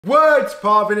What's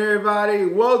poppin', everybody?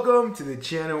 Welcome to the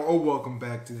channel, or welcome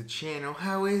back to the channel.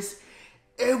 How is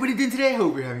everybody doing today?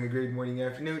 Hope you're having a great morning,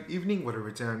 afternoon, evening,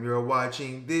 whatever time you're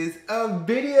watching this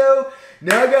video.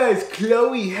 Now guys,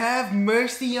 Chlöe, Have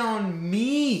Mercy on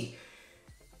Me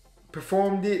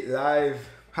performed it live,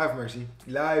 Have Mercy,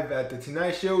 live at the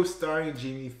Tonight Show starring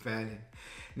Jimmy Fallon.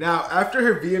 Now, after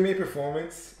her VMA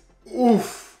performance,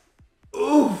 oof,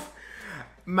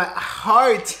 my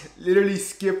heart literally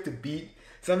skipped a beat.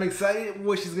 So I'm excited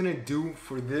what she's gonna do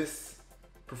for this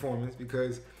performance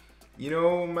because, you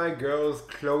know, my girls,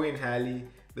 Chlöe and Halle,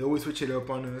 they always switch it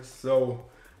up on us, so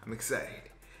I'm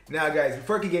excited. Now guys,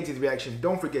 before I can get into the reaction,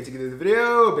 don't forget to give this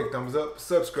video a big thumbs up,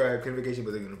 subscribe, notification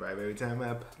bell to notify every time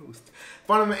I post.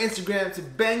 Follow my Instagram, it's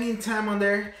banging time on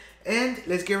there, and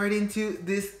let's get right into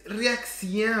this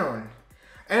reaction.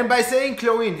 And by saying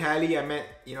Chlöe and Halle, I meant,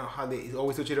 you know, how they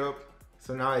always switch it up.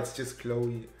 So now it's just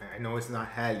Chlöe. I know it's not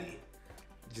Halle.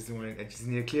 I just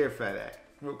need to clarify that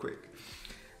real quick.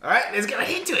 All right, let's get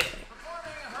right into it.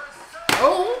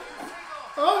 Oh.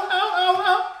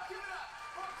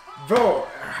 Bro,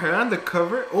 her on the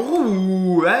cover.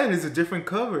 Oh, that is a different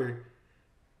cover.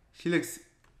 She looks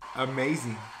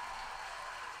amazing.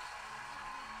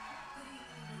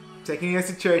 Taking us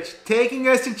to church. Taking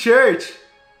us to church.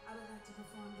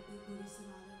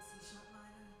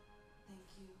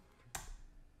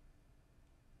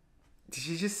 Did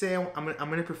she just say I'm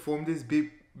gonna perform this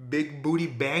big booty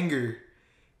banger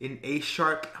in A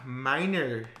sharp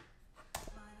minor?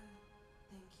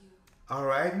 All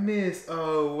right, miss.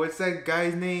 Oh, what's that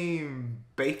guy's name?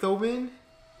 Beethoven?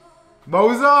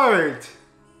 Mozart.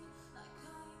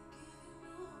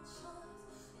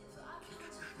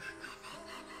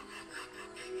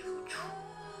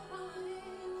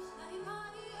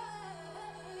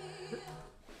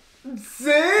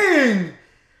 Sing!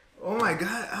 Oh my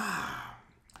God. Ah.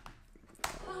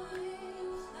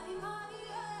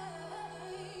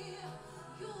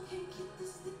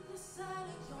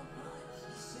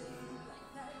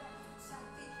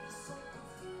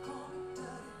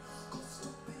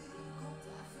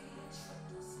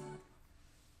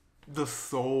 The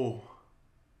soul.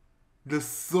 The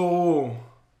soul.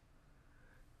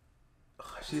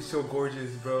 Oh, she's so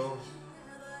gorgeous, bro.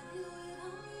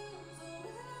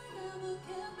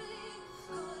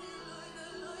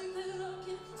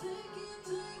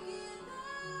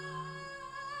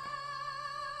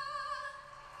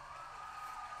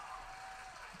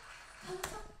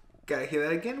 Gotta hear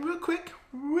that again real quick.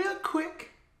 Real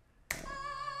quick.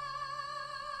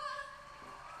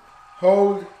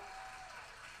 Hold.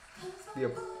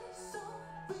 Yep.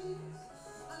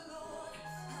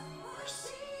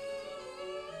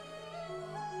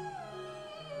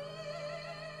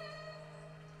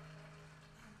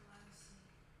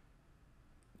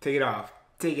 Take it off.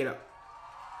 Take it up.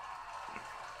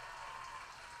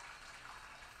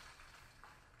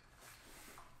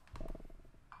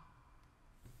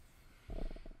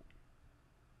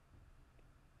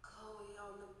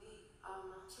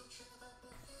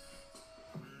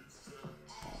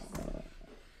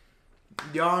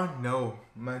 Y'all know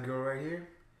my girl right here,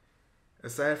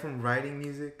 aside from writing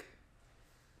music,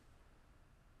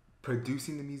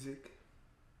 producing the music,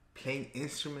 playing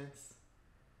instruments,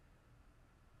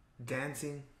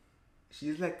 dancing,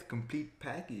 she's like the complete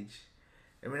package.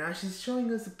 And right now she's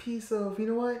showing us a piece of, you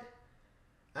know what,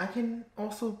 I can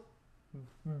also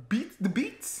beat the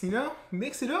beats, you know,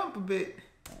 mix it up a bit.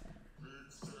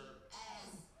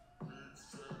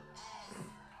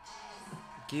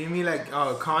 Give me like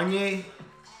Kanye,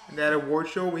 that award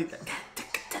show with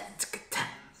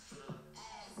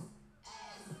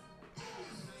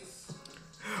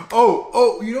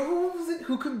oh, you know who was it?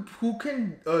 Who can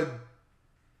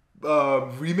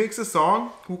remix a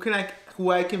song?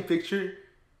 Who I can picture?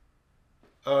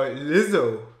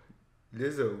 Lizzo,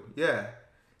 yeah,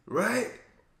 right.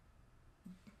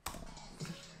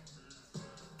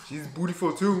 She's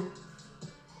beautiful too.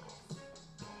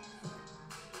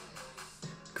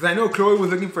 Cause I know Chlöe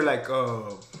was looking for like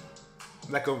a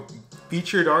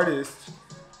featured artist,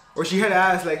 or she had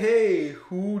asked like, "Hey,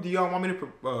 who do y'all want me to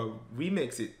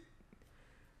remix it?"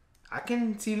 I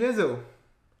can see Lizzo.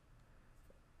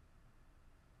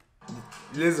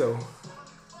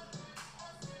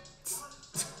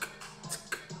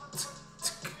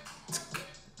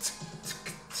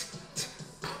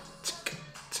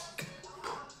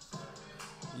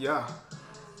 Yeah,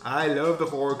 I love the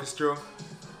whole orchestra.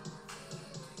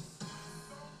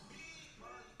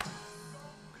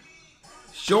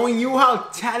 Showing you how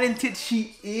talented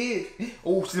she is.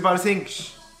 Oh, she's about to sing.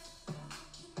 Shh.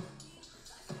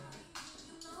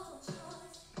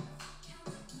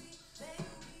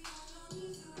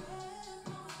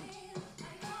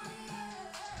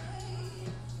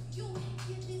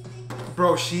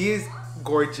 Bro, she is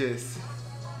gorgeous.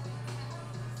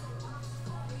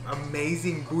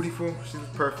 Amazing, beautiful. She's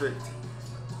perfect.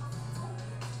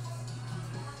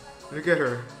 Look at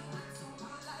her.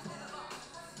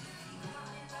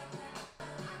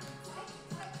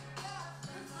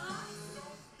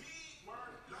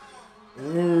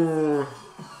 Ooh.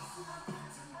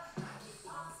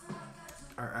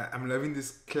 Alright, I'm loving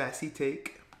this classy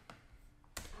take.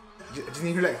 I just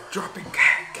need her like drop it.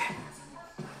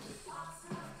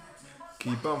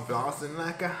 Keep on flossing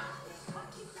like a.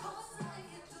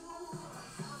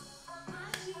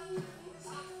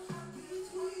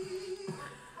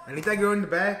 I need that girl in the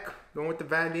back, the one with the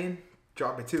violin,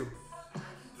 drop it too.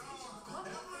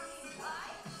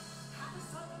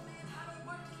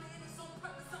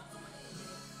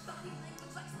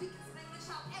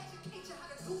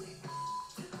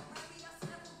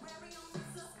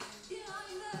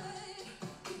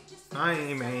 I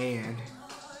ain't mad.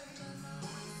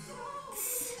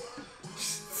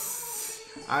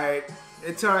 Alright,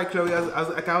 it's alright, Chloe. I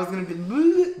was gonna be.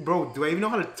 Bro, do I even know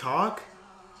how to talk?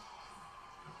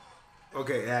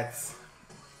 Okay, that's.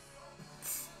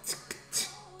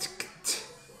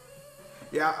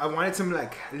 Yeah, I wanted some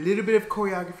like a little bit of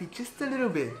choreography, just a little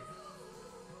bit.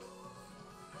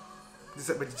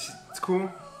 But it's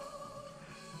cool.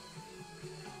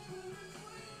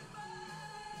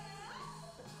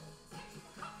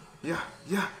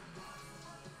 Yeah.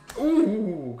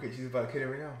 Ooh, okay, she's about to hit it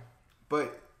right now.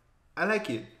 But I like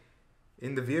it.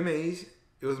 In the VMAs,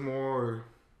 it was more.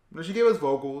 No, she gave us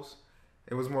vocals.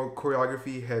 It was more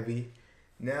choreography heavy.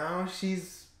 Now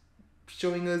she's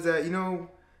showing us that, you know,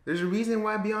 there's a reason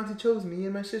why Beyonce chose me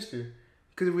and my sister.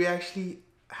 Because we actually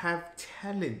have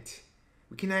talent.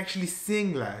 We can actually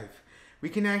sing live. We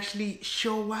can actually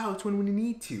show out when we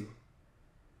need to.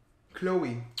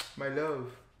 Chloe, my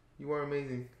love, you are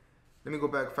amazing. Let me go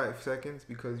back 5 seconds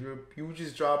because you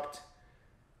just dropped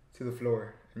to the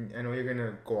floor. And I know you're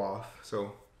gonna go off.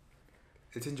 So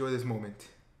let's enjoy this moment.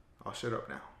 I'll shut up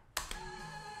now.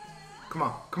 Come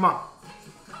on, come on.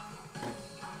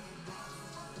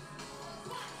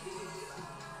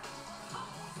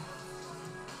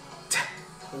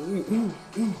 Ooh.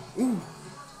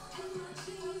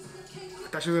 I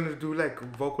thought she was gonna do like a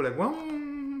vocal like one.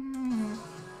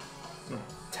 No.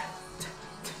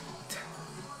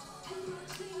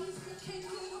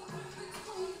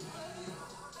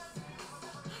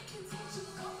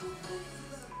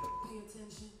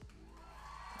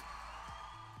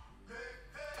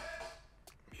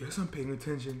 Yes, I'm paying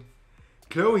attention.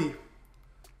 Chloe,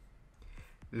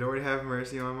 Lord have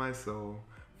mercy on my soul,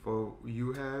 for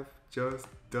you have just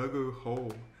dug a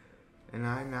hole, and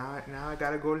now I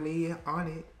gotta go lay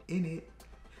in it.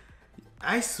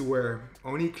 I swear,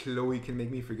 only Chloe can make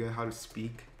me forget how to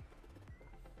speak.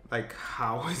 Like,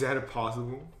 how is that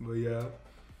possible? But yeah,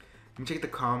 let me check the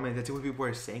comments. That's what people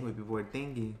are saying, what people are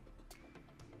thinking.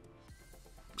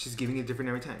 She's giving it different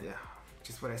every time. Yeah,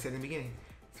 just what I said in the beginning.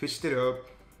 Switched it up.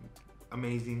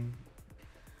 Amazing.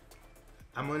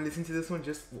 I'm gonna listen to this one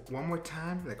just one more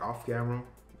time, like off camera,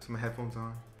 with my headphones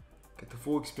on. Get the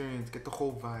full experience, get the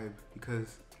whole vibe,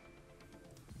 because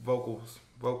vocals.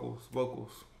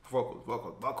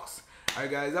 Alright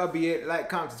guys, that'll be it. Like,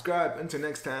 comment, subscribe. Until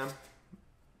next time.